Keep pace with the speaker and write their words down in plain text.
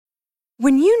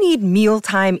When you need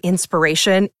mealtime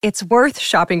inspiration, it's worth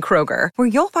shopping Kroger, where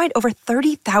you'll find over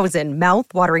 30,000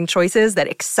 mouth-watering choices that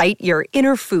excite your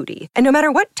inner foodie. And no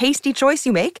matter what tasty choice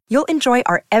you make, you'll enjoy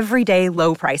our everyday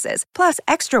low prices, plus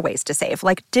extra ways to save,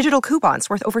 like digital coupons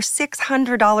worth over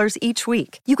 $600 each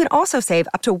week. You can also save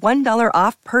up to $1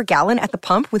 off per gallon at the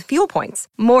pump with fuel points.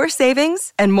 More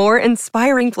savings and more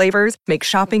inspiring flavors make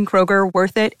shopping Kroger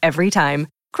worth it every time.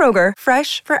 Kroger,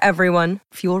 fresh for everyone.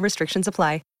 Fuel restrictions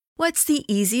apply. What's the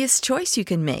easiest choice you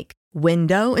can make?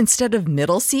 Window instead of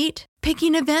middle seat?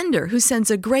 Picking a vendor who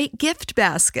sends a great gift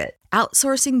basket?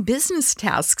 Outsourcing business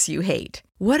tasks you hate?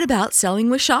 What about selling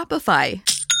with Shopify?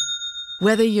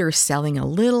 Whether you're selling a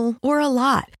little or a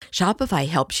lot, Shopify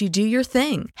helps you do your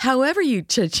thing, however you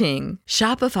cha-ching.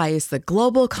 Shopify is the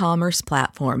global commerce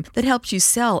platform that helps you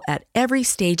sell at every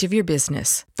stage of your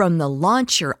business. From the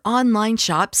launch your online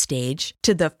shop stage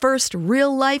to the first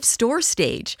real-life store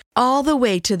stage, all the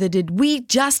way to the did we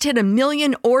just hit 1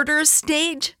 million orders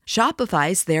stage.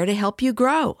 Shopify's there to help you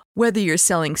grow. Whether you're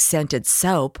selling scented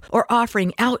soap or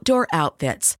offering outdoor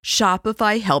outfits,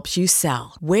 Shopify helps you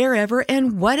sell. Wherever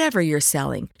and whatever you're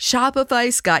selling,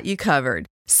 Shopify's got you covered.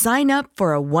 Sign up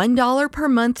for a $1 per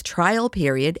month trial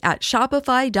period at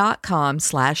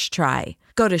shopify.com/try.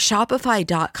 Go to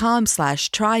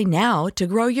shopify.com/try now to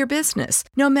grow your business,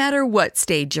 no matter what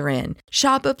stage you're in.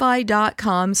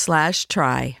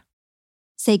 Shopify.com/try.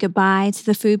 Say goodbye to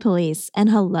the food police and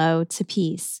hello to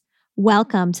peace.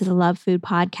 Welcome to the Love Food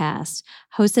Podcast,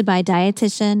 hosted by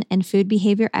dietitian and food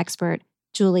behavior expert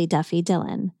Julie Duffy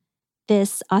Dillon.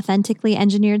 This authentically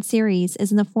engineered series is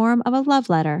in the form of a love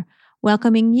letter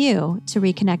welcoming you to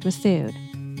reconnect with food.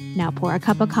 Now pour a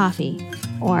cup of coffee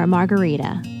or a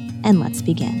margarita, and let's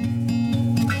begin.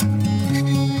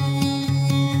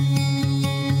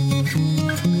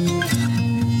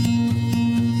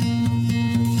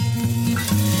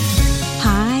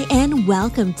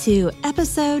 Welcome to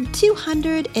episode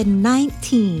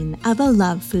 219 of a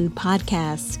Love Food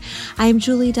Podcast. I'm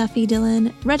Julie Duffy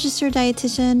Dillon, registered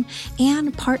dietitian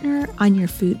and partner on your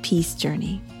food peace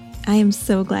journey. I am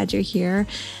so glad you're here.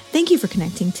 Thank you for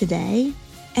connecting today.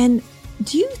 And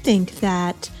do you think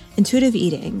that intuitive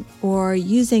eating or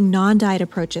using non-diet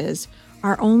approaches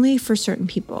are only for certain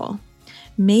people?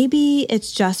 Maybe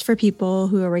it's just for people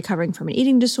who are recovering from an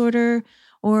eating disorder,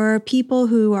 or people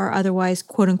who are otherwise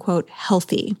quote unquote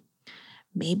healthy.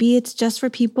 Maybe it's just for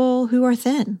people who are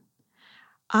thin.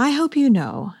 I hope you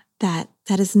know that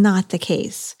that is not the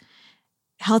case.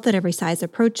 Health at every size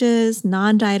approaches,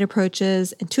 non-diet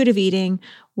approaches, intuitive eating,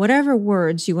 whatever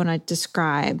words you want to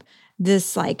describe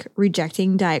this like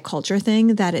rejecting diet culture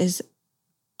thing that is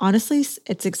honestly,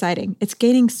 it's exciting. It's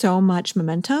gaining so much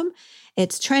momentum.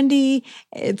 It's trendy.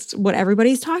 It's what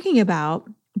everybody's talking about.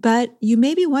 But you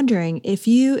may be wondering, if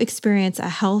you experience a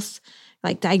health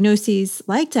like diagnoses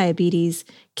like diabetes,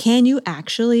 can you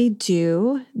actually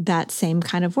do that same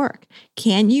kind of work?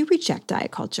 Can you reject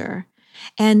diet culture?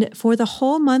 And for the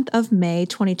whole month of May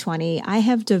 2020, I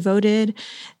have devoted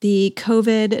the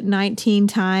COVID-19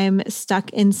 time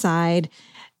stuck inside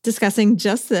discussing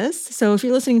just this. So if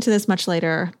you're listening to this much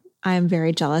later, I am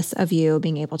very jealous of you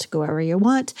being able to go wherever you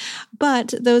want.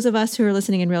 But those of us who are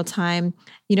listening in real time,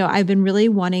 I've been really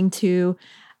wanting to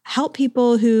help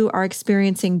people who are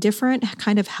experiencing different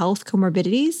kind of health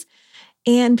comorbidities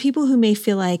and people who may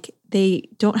feel like they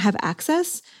don't have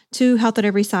access to health at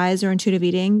every size or intuitive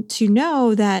eating to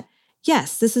know that,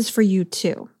 yes, this is for you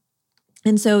too.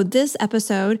 And so this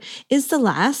episode is the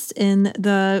last in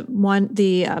the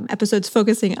episodes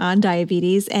focusing on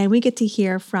diabetes, and we get to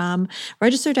hear from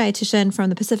registered dietitian from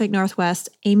the Pacific Northwest,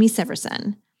 Amee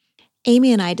Serverson.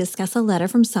 Amee and I discuss a letter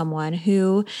from someone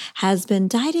who has been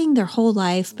dieting their whole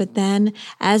life, but then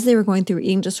as they were going through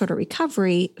eating disorder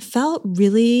recovery, felt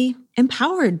really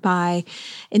empowered by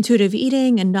intuitive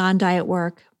eating and non-diet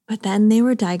work. But then they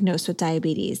were diagnosed with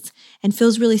diabetes and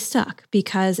feels really stuck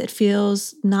because it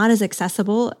feels not as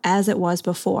accessible as it was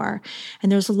before.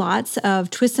 And there's lots of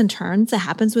twists and turns that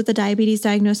happens with the diabetes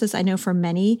diagnosis. I know for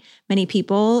many, many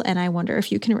people, and I wonder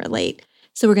if you can relate.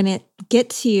 So we're going to get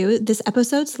to this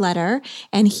episode's letter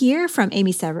and hear from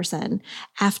Amee Serverson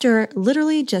after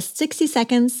literally just 60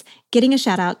 seconds, getting a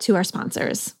shout out to our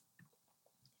sponsors.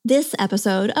 This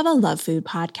episode of a Love Food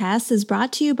Podcast is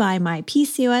brought to you by my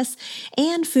PCOS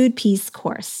and Food Peace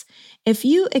course. If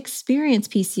you experience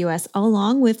PCOS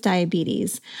along with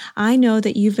diabetes, I know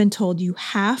that you've been told you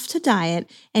have to diet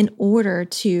in order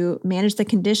to manage the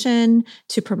condition,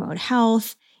 to promote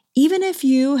health. Even if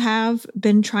you have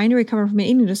been trying to recover from an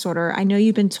eating disorder, I know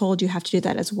you've been told you have to do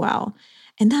that as well.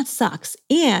 And that sucks.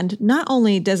 And not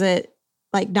only does it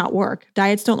not work.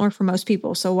 Diets don't work for most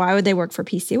people. So why would they work for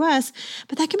PCOS?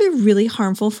 But that can be really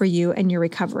harmful for you and your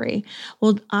recovery.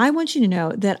 Well, I want you to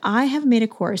know that I have made a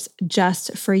course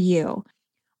just for you.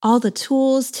 All the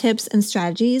tools, tips, and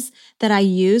strategies that I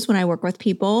use when I work with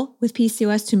people with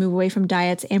PCOS to move away from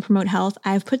diets and promote health,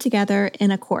 I have put together in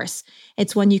a course.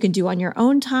 It's one you can do on your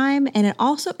own time, and it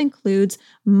also includes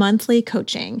monthly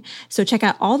coaching. So check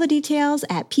out all the details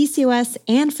at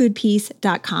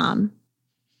PCOSandFoodPeace.com.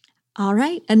 All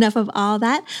right, enough of all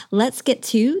that. Let's get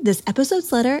to this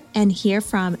episode's letter and hear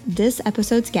from this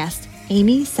episode's guest,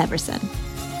 Amee Serverson.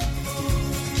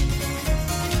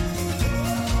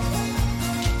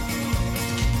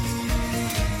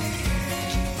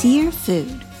 Dear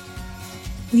Food,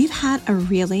 we've had a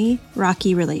really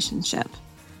rocky relationship.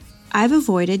 I've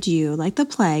avoided you like the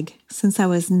plague since I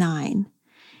was 9,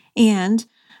 and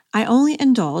I only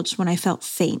indulged when I felt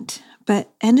faint,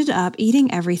 but ended up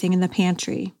eating everything in the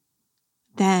pantry.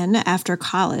 Then, after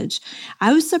college,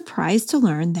 I was surprised to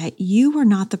learn that you were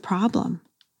not the problem.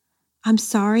 I'm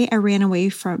sorry I ran away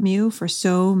from you for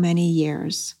so many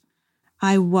years.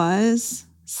 I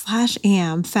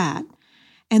was/am fat,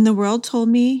 and the world told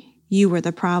me you were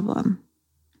the problem.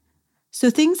 So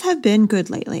things have been good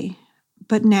lately,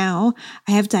 but now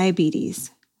I have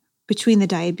diabetes. Between the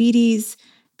diabetes,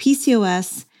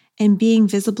 PCOS, and being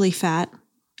visibly fat,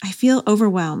 I feel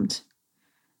overwhelmed.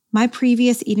 My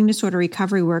previous eating disorder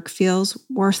recovery work feels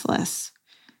worthless.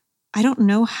 I don't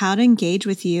know how to engage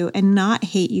with you and not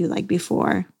hate you like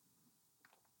before.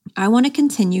 I want to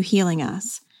continue healing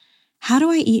us. How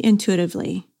do I eat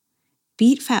intuitively,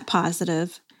 beat fat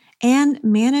positive, and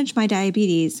manage my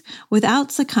diabetes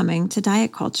without succumbing to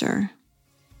diet culture?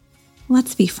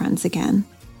 Let's be friends again.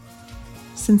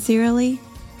 Sincerely,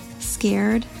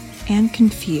 scared and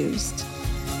confused.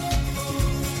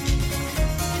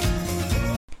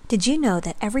 Did you know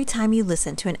that every time you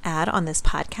listen to an ad on this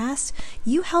podcast,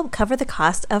 you help cover the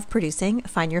cost of producing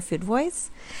Find Your Food Voice?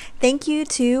 Thank you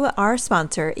to our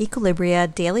sponsor,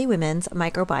 Equilibria Daily Women's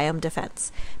Microbiome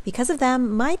Defense. Because of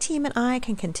them, my team and I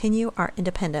can continue our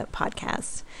independent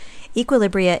podcast.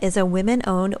 Equilibria is a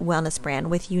women-owned wellness brand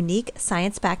with unique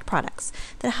science-backed products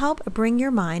that help bring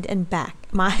your mind and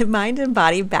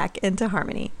body back into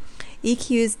harmony.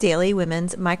 EQ's Daily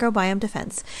Women's Microbiome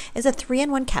Defense is a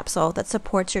 3-in-1 capsule that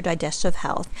supports your digestive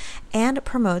health and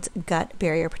promotes gut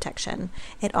barrier protection.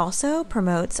 It also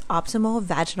promotes optimal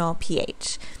vaginal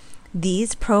pH.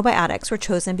 These probiotics were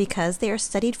chosen because they are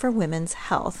studied for women's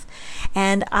health.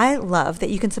 And I love that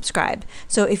you can subscribe.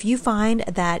 So if you find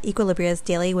that Equilibria's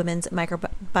Daily Women's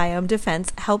Microbiome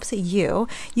Defense helps you,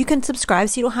 you can subscribe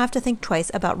so you don't have to think twice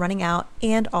about running out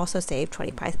and also save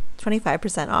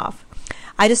 25% off.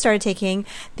 I just started taking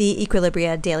the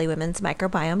Equilibria Daily Women's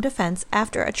Microbiome Defense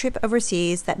after a trip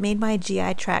overseas that made my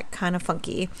GI tract kind of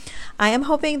funky. I am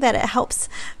hoping that it helps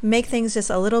make things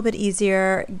just a little bit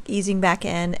easier, easing back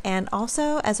in. And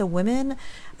also as a woman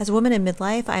in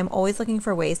midlife, I'm always looking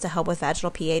for ways to help with vaginal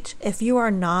pH. If you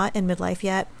are not in midlife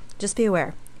yet, just be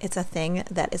aware. It's a thing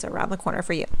that is around the corner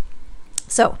for you.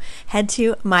 So head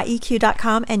to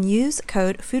myeq.com and use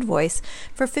code FOODVOICE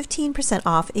for 15%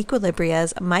 off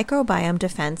Equilibria's Microbiome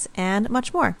Defense and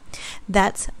much more.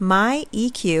 That's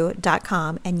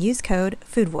myeq.com and use code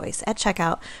FOODVOICE at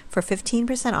checkout for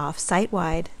 15% off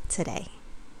site-wide today.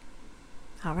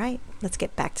 All right, let's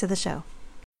get back to the show.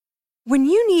 When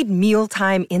you need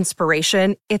mealtime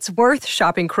inspiration, it's worth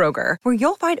shopping Kroger, where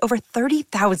you'll find over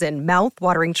 30,000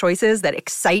 mouth-watering choices that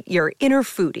excite your inner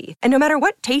foodie. And no matter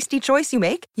what tasty choice you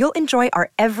make, you'll enjoy our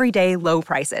everyday low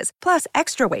prices, plus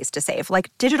extra ways to save,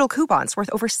 like digital coupons worth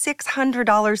over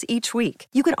 $600 each week.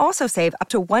 You can also save up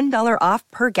to $1 off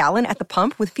per gallon at the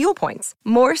pump with fuel points.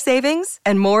 More savings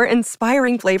and more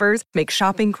inspiring flavors make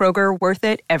shopping Kroger worth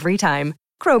it every time.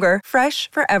 Kroger, fresh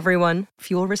for everyone.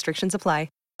 Fuel restrictions apply.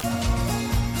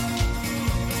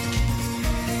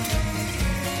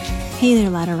 Hey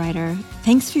there, letter writer.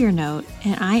 Thanks for your note,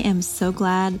 and I am so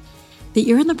glad that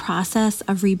you're in the process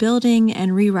of rebuilding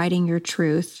and rewriting your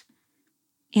truth.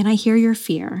 And I hear your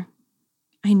fear.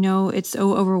 I know it's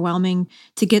so overwhelming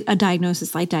to get a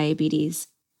diagnosis like diabetes.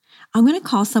 I'm going to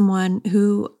call someone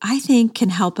who I think can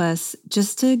help us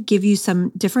just to give you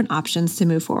some different options to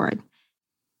move forward.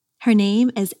 Her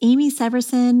name is Amee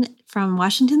Serverson from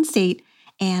Washington State,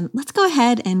 and let's go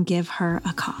ahead and give her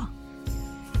a call.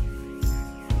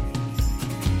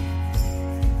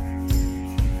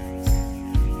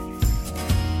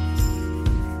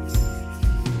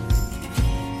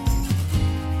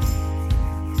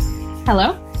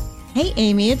 Hello. Hey,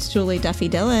 Amee, it's Julie Duffy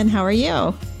Dillon. How are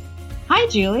you? Hi,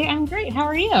 Julie. I'm great. How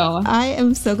are you? I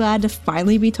am so glad to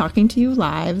finally be talking to you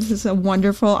live. This is a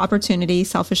wonderful opportunity.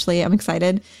 Selfishly, I'm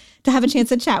excited to have a chance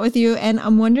to chat with you. And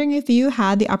I'm wondering if you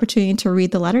had the opportunity to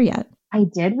read the letter yet. I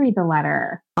did read the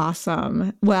letter.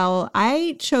 Awesome. Well,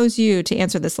 I chose you to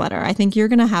answer this letter. I think you're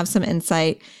going to have some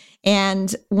insight.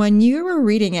 And when you were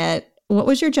reading it, what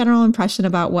was your general impression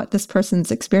about what this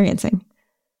person's experiencing?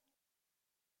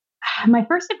 My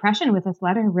first impression with this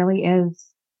letter really is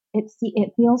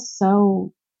it feels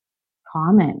so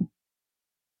common.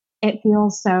 It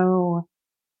feels so,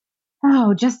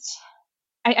 I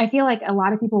feel like a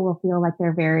lot of people will feel like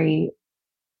they're very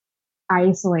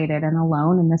isolated and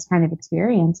alone in this kind of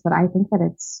experience, but I think that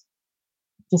it's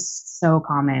just so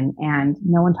common and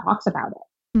no one talks about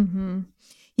it. Mm-hmm.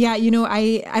 Yeah, I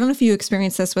don't know if you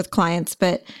experience this with clients,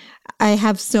 but I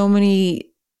have so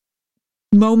many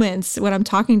moments when I'm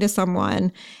talking to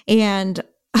someone and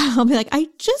I'll be like, I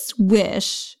just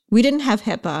wish we didn't have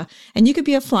HIPAA and you could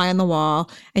be a fly on the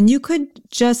wall and you could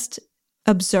just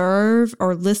observe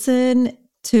or listen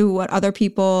to what other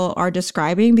people are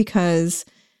describing, because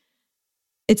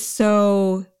it's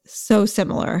so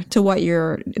similar to what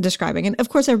you're describing. And of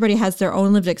course, everybody has their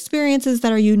own lived experiences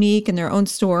that are unique and their own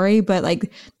story, but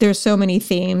like there's so many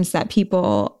themes that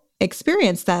people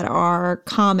experience that are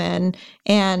common.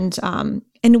 And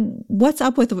what's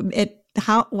up with it?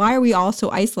 Why are we all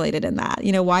so isolated in that?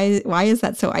 Why is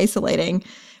that so isolating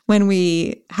when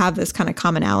we have this kind of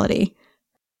commonality?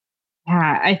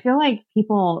 Yeah, I feel like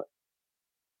people,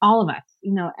 all of us,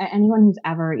 anyone who's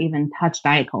ever even touched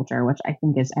diet culture, which I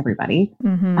think is everybody,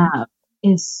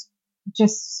 is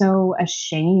just so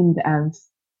ashamed of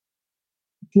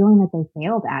feeling like they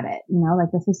failed at it.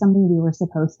 Like this is something we were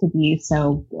supposed to be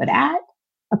so good at,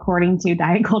 according to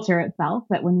diet culture itself,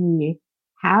 that when we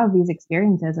have these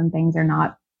experiences and things are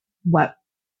not what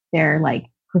they're like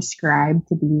prescribed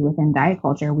to be within diet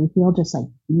culture, we feel just like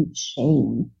deep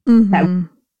shame that we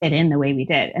fit in the way we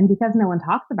did. And because no one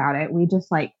talks about it, we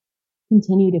just like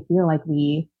continue to feel like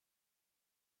we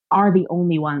are the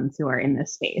only ones who are in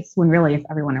this space, when really if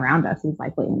everyone around us is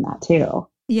likely in that too.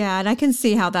 Yeah. And I can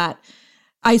see how that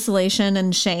isolation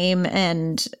and shame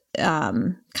and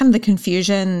kind of the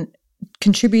confusion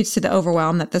contributes to the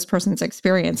overwhelm that this person's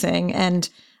experiencing, and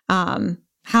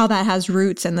how that has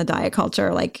roots in the diet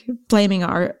culture, like blaming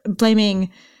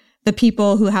the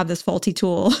people who have this faulty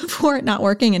tool for it not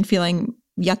working and feeling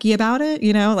yucky about it,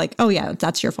 like, oh yeah,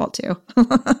 that's your fault too.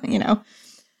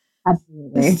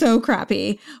 Absolutely. It's so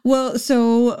crappy. Well,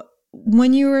 so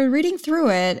when you were reading through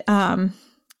it,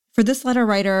 for this letter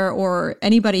writer or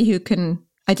anybody who can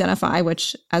identify,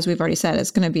 which as we've already said, is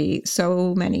going to be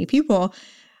so many people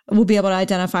will be able to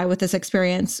identify with this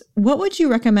experience, what would you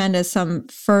recommend as some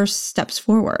first steps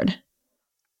forward?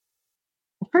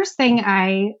 The first thing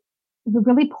that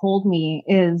really pulled me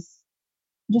is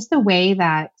just the way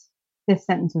that this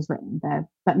sentence was written,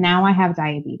 but now I have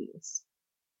diabetes.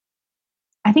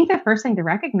 I think the first thing to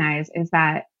recognize is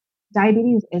that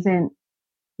diabetes isn't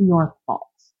your fault.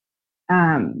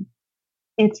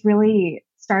 It's really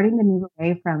starting to move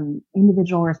away from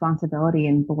individual responsibility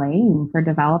and blame for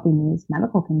developing these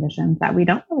medical conditions that we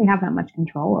don't really have that much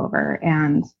control over.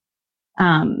 And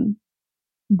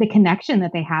the connection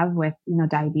that they have with,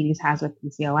 diabetes has with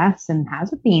PCOS and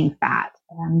has with being fat,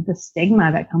 and the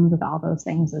stigma that comes with all those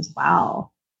things as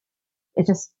well. It's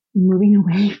just moving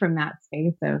away from that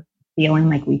space of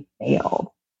feeling like we failed.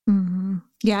 Mm-hmm.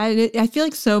 Yeah, I feel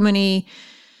like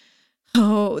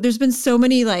there's been so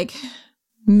many like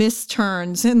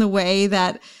misturns in the way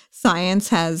that science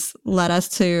has led us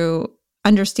to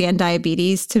understand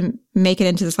diabetes, to make it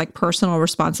into this like personal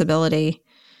responsibility.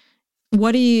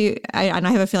 What do you, and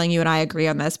I have a feeling you and I agree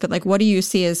on this, but like, what do you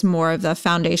see as more of the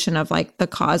foundation of like the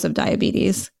cause of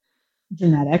diabetes?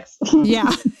 Genetics.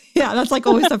 Yeah. Yeah. That's like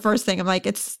always the first thing. I'm like,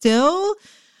 it's still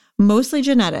mostly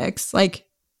genetics. Like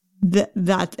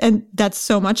and that's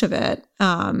so much of it.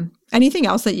 Anything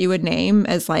else that you would name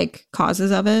as like causes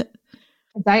of it?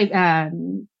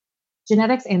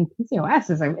 Genetics and PCOS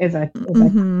is a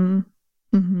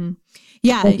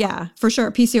Yeah, for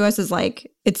sure. PCOS is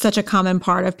like, it's such a common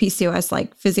part of PCOS,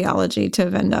 like physiology, to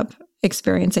end up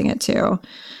experiencing it too.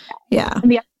 Yeah.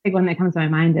 And the other big one that comes to my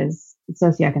mind is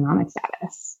socioeconomic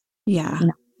status. Yeah.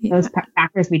 Those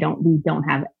factors we don't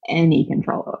have any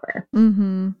control over.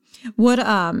 Mm-hmm. What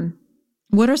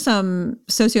are some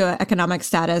socioeconomic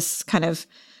status kind of,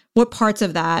 what parts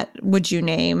of that would you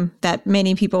name that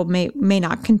many people may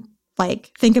not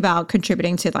think about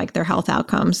contributing to like their health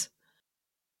outcomes?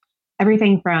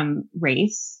 Everything from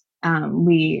race.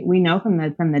 We know from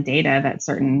the data that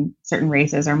certain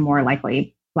races are more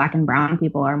likely, Black and brown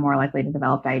people are more likely to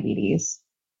develop diabetes.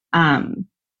 We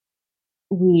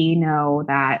know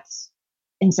that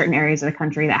in certain areas of the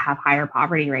country that have higher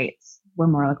poverty rates, we're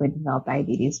more likely to develop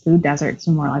diabetes. Food deserts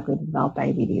are more likely to develop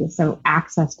diabetes. So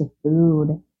access to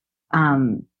food,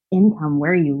 income,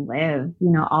 where you live,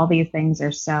 all these things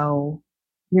are so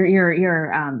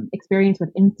your experience with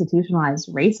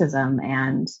institutionalized racism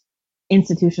and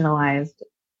institutionalized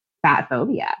fat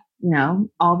phobia,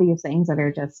 all these things that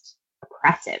are just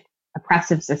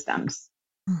oppressive systems.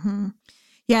 Mm-hmm.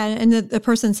 Yeah. And the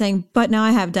person saying, but now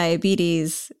I have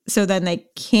diabetes. So then they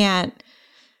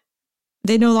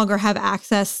no longer have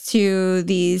access to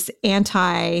these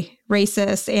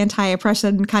anti-racist,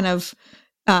 anti-oppression kind of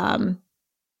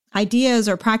ideas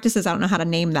or practices. I don't know how to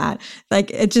name that.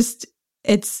 Like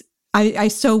I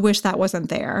so wish that wasn't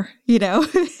there,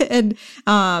 and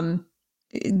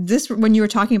this, when you were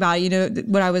talking about,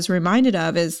 what I was reminded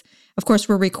of is, of course,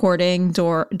 we're recording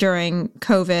during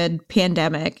COVID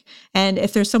pandemic. And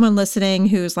if there's someone listening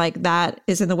who's like, that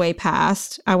is in the way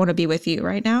past, I want to be with you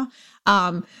right now.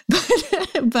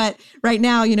 But right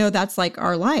now, that's like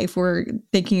our life. We're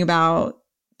thinking about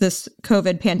this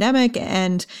COVID pandemic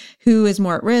and who is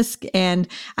more at risk. And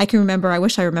I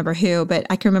wish I remember who, but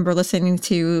I can remember listening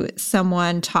to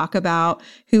someone talk about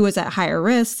who was at higher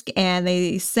risk. And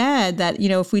they said that,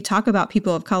 if we talk about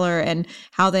people of color and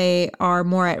how they are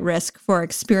more at risk for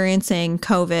experiencing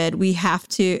COVID, we have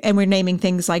to, and we're naming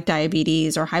things like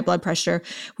diabetes or high blood pressure,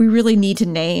 we really need to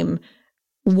name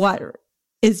what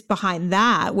is behind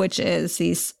that, which is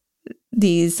these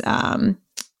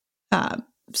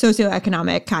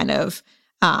socioeconomic kind of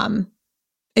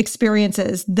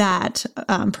experiences that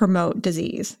promote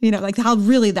disease, like how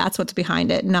really that's what's behind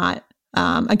it, not,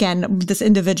 again, this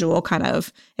individual kind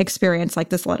of experience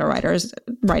like this letter writer is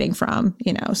writing from,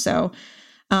 so,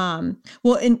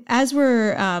 well, and as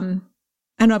we're,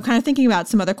 I know I'm kind of thinking about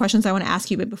some other questions I want to ask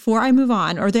you, but before I move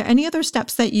on, are there any other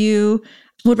steps that you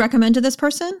would recommend to this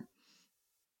person?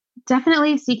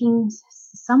 Definitely seeking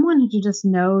someone who just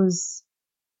knows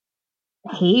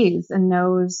HAES and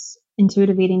knows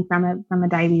intuitive eating from a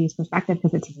diabetes perspective,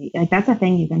 because it's like, that's a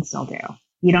thing you can still do.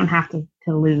 You don't have to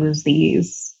lose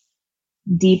these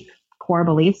deep core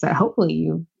beliefs that hopefully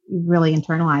you really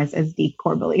internalize as deep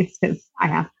core beliefs, because I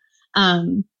have,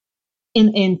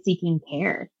 in seeking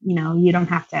care. You don't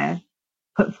have to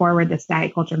put forward this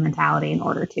diet culture mentality in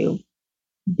order to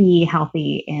be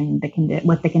healthy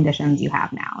with the conditions you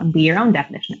have now, and be your own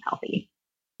definition of healthy.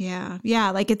 Yeah. Yeah.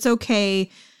 Like, it's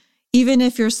okay. Even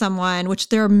if you're someone, which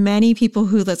there are many people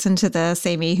who listen to this,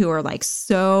 Amee, who are like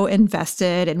so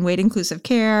invested in weight inclusive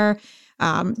care.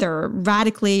 They're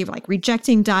radically like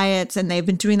rejecting diets, and they've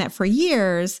been doing that for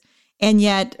years. And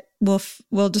yet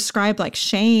we'll describe like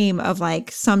shame of like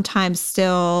sometimes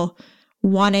still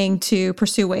wanting to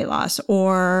pursue weight loss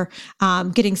or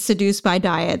getting seduced by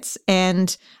diets.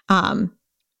 And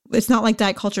it's not like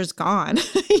diet culture is gone,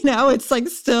 it's like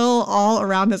still all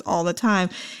around us all the time.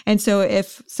 And so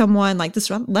if someone like this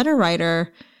letter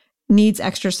writer needs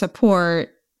extra support,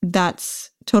 that's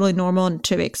totally normal and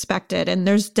to be expected. And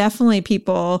there's definitely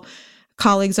people,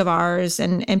 colleagues of ours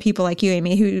and people like you,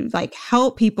 Amee, who like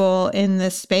help people in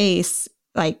this space,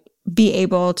 like be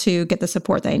able to get the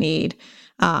support they need.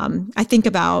 I think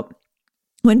about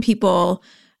when people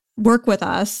work with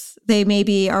us, they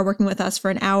maybe are working with us for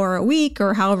an hour a week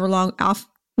or however long off,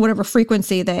 whatever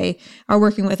frequency they are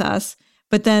working with us.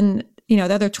 But then, the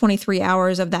other 23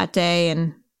 hours of that day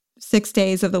and 6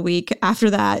 days of the week after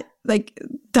that, like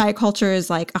diet culture is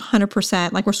like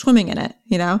 100%, like we're swimming in it,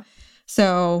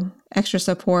 So extra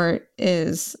support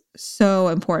is so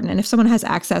important. And if someone has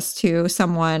access to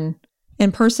someone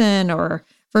in person or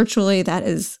virtually,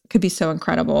 could be so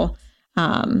incredible.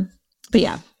 But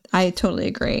yeah, I totally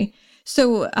agree.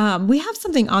 So we have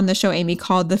something on the show, Amee,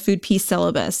 called the Food Peace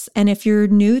Syllabus. And if you're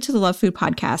new to the Love Food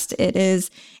podcast, it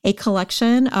is a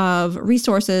collection of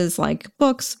resources like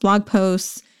books, blog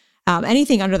posts,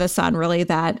 anything under the sun, really,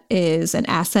 that is an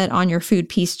asset on your food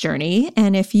peace journey.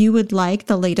 And if you would like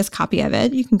the latest copy of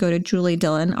it, you can go to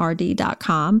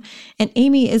juliedillonrd.com. And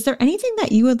Amee, is there anything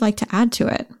that you would like to add to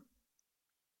it?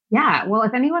 Yeah. Well,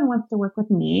 if anyone wants to work with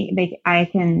me, I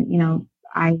can,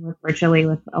 I work virtually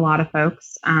with a lot of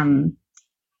folks.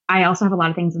 I also have a lot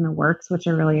of things in the works, which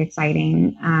are really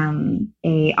exciting.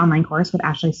 A online course with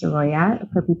Ashley Soroya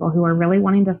for people who are really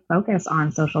wanting to focus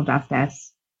on social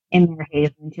justice in their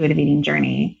HAES intuitive eating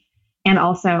journey. And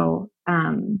also,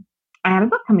 I have a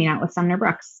book coming out with Sumner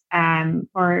Brooks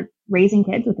for raising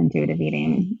kids with intuitive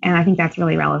eating. And I think that's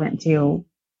really relevant to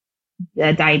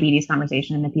the diabetes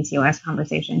conversation and the PCOS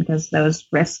conversation, because those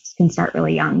risks can start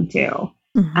really young too.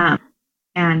 Mm-hmm.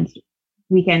 And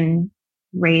we can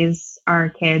raise our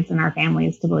kids and our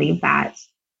families to believe that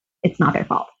it's not their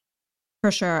fault.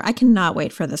 For sure. I cannot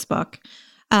wait for this book.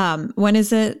 When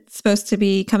is it supposed to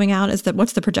be coming out?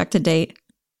 What's the projected date?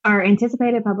 Our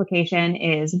anticipated publication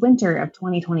is winter of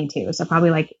 2022. So probably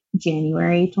like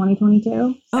January 2022.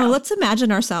 So. Oh, let's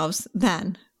imagine ourselves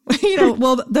then.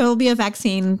 Well, there'll be a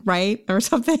vaccine, right? Or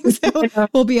something. So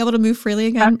we'll be able to move freely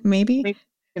again, maybe. It's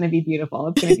going to be beautiful.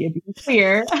 It's going to be a beautiful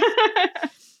year.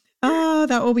 Oh,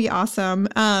 that will be awesome.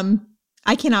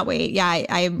 I cannot wait. Yeah,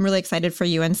 I'm really excited for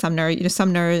you and Sumner.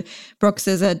 Sumner Brooks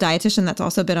is a dietitian that's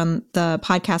also been on the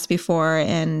podcast before.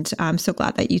 And I'm so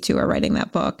glad that you two are writing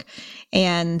that book.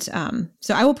 And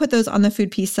so I will put those on the Food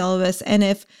Peace syllabus. And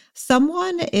if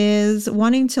someone is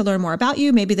wanting to learn more about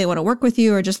you, maybe they want to work with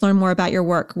you or just learn more about your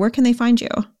work, where can they find you?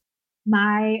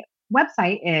 My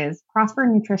website is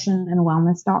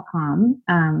prospernutritionandwellness.com.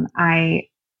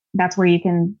 That's where you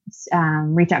can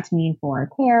reach out to me for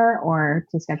care or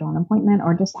to schedule an appointment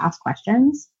or just ask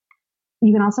questions.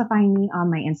 You can also find me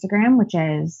on my Instagram, which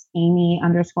is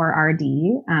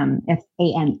Amee_RD. It's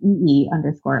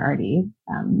AMEE_RD.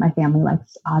 My family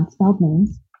likes odd spelled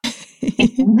names.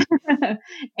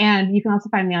 And you can also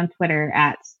find me on Twitter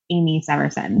at Amee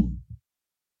Serverson.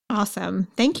 Awesome.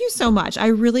 Thank you so much. I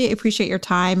really appreciate your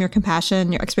time, your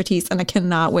compassion, your expertise, and I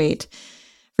cannot wait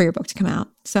for your book to come out.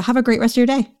 So have a great rest of your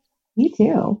day. You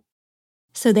too.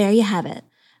 So there you have it.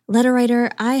 Letter writer,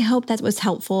 I hope that was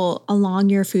helpful along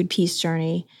your food peace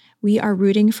journey. We are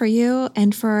rooting for you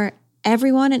and for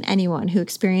everyone and anyone who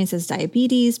experiences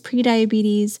diabetes,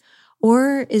 prediabetes,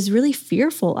 or is really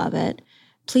fearful of it.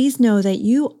 Please know that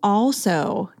you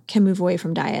also can move away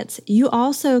from diets. You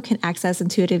also can access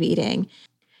intuitive eating.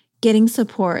 Getting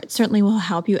support certainly will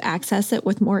help you access it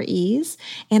with more ease.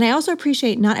 And I also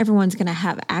appreciate not everyone's going to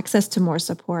have access to more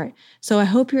support. So I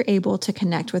hope you're able to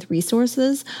connect with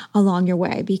resources along your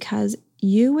way because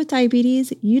you with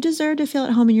diabetes, you deserve to feel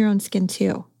at home in your own skin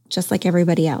too, just like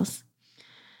everybody else.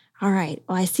 All right.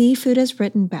 Well, I see food has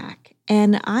written back.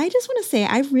 And I just want to say,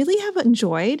 I really have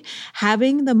enjoyed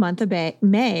having the month of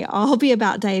May all be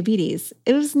about diabetes.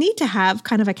 It was neat to have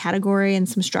kind of a category and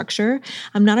some structure.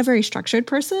 I'm not a very structured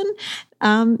person.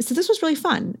 So this was really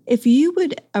fun. If you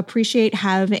would appreciate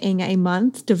having a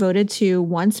month devoted to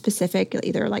one specific,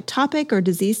 either like topic or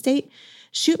disease state,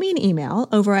 shoot me an email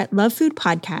over at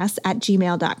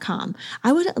lovefoodpodcast@gmail.com.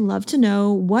 I would love to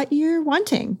know what you're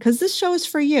wanting because this show is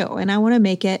for you and I want to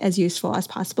make it as useful as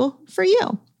possible for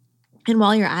you. And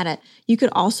while you're at it, you could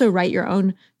also write your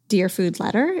own Dear Food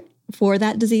letter for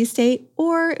that disease state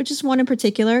or just one in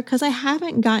particular because I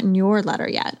haven't gotten your letter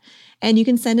yet. And you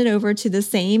can send it over to the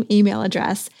same email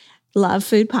address,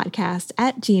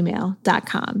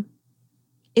 lovefoodpodcast@gmail.com.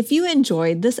 If you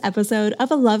enjoyed this episode of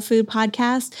a Love Food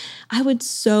Podcast, I would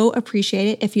so appreciate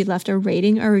it if you left a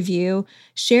rating or review,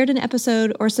 shared an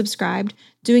episode, or subscribed.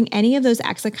 Doing any of those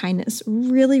acts of kindness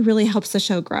really, really helps the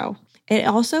show grow. It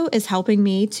also is helping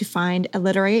me to find a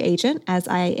literary agent as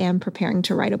I am preparing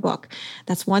to write a book.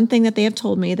 That's one thing that they have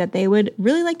told me that they would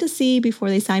really like to see before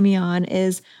they sign me on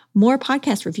is more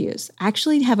podcast reviews. I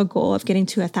actually have a goal of getting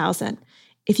to 1,000.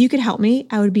 If you could help me,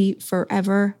 I would be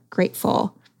forever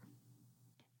grateful.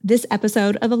 This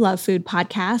episode of the Love Food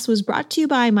Podcast was brought to you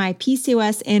by my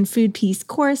PCOS and Food Peace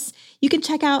course. You can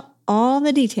check out all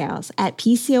the details at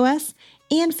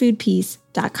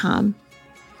PCOSandFoodPeace.com.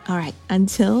 All right,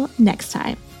 until next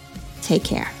time, take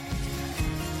care.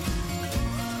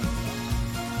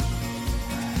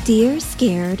 Dear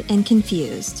Scared and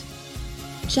Confused,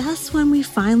 just when we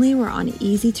finally were on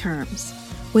easy terms,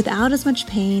 without as much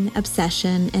pain,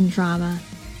 obsession, and drama,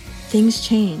 things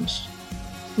changed.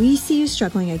 We see you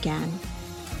struggling again.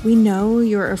 We know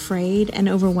you're afraid and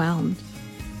overwhelmed.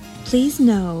 Please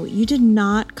know you did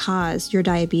not cause your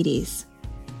diabetes.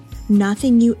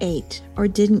 Nothing you ate or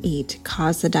didn't eat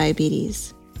caused the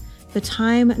diabetes. The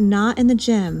time not in the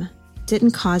gym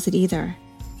didn't cause it either.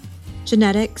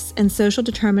 Genetics and social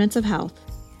determinants of health,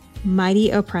 mighty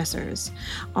oppressors,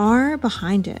 are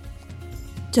behind it.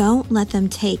 Don't let them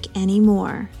take any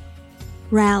more.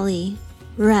 Rally,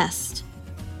 rest,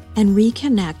 and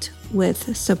reconnect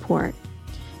with support.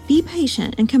 Be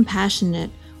patient and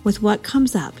compassionate with what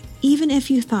comes up, even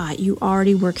if you thought you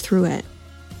already worked through it.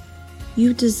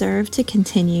 You deserve to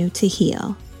continue to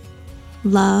heal.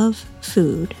 Love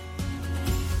food.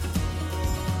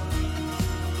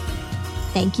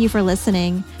 Thank you for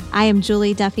listening. I am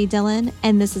Julie Duffy Dillon,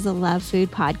 and this is a Love Food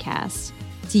Podcast.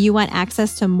 Do you want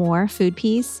access to more food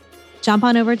peace? Jump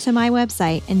on over to my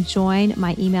website and join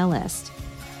my email list.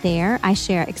 There, I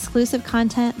share exclusive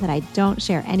content that I don't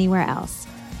share anywhere else.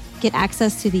 Get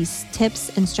access to these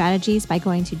tips and strategies by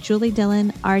going to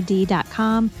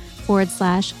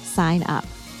juliedillonrd.com/sign up.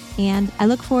 And I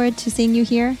look forward to seeing you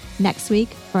here next week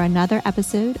for another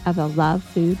episode of the Love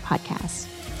Food Podcast.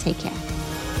 Take care.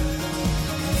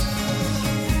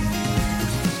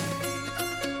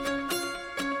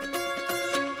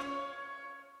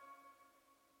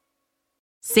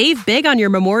 Save big on your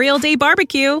Memorial Day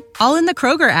barbecue, all in the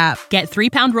Kroger app. Get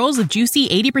 3-pound rolls of juicy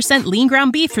 80% lean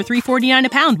ground beef for $3.49 a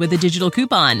pound with a digital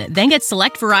coupon. Then get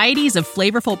select varieties of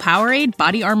flavorful Powerade,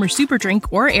 Body Armor Super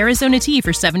Drink, or Arizona tea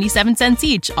for 77 cents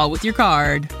each, all with your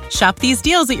card. Shop these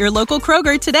deals at your local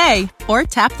Kroger today, or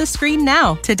tap the screen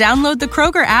now to download the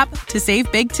Kroger app to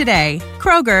save big today.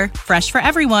 Kroger, fresh for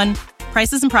everyone.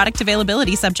 Prices and product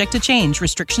availability subject to change.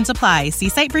 Restrictions apply. See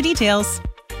site for details.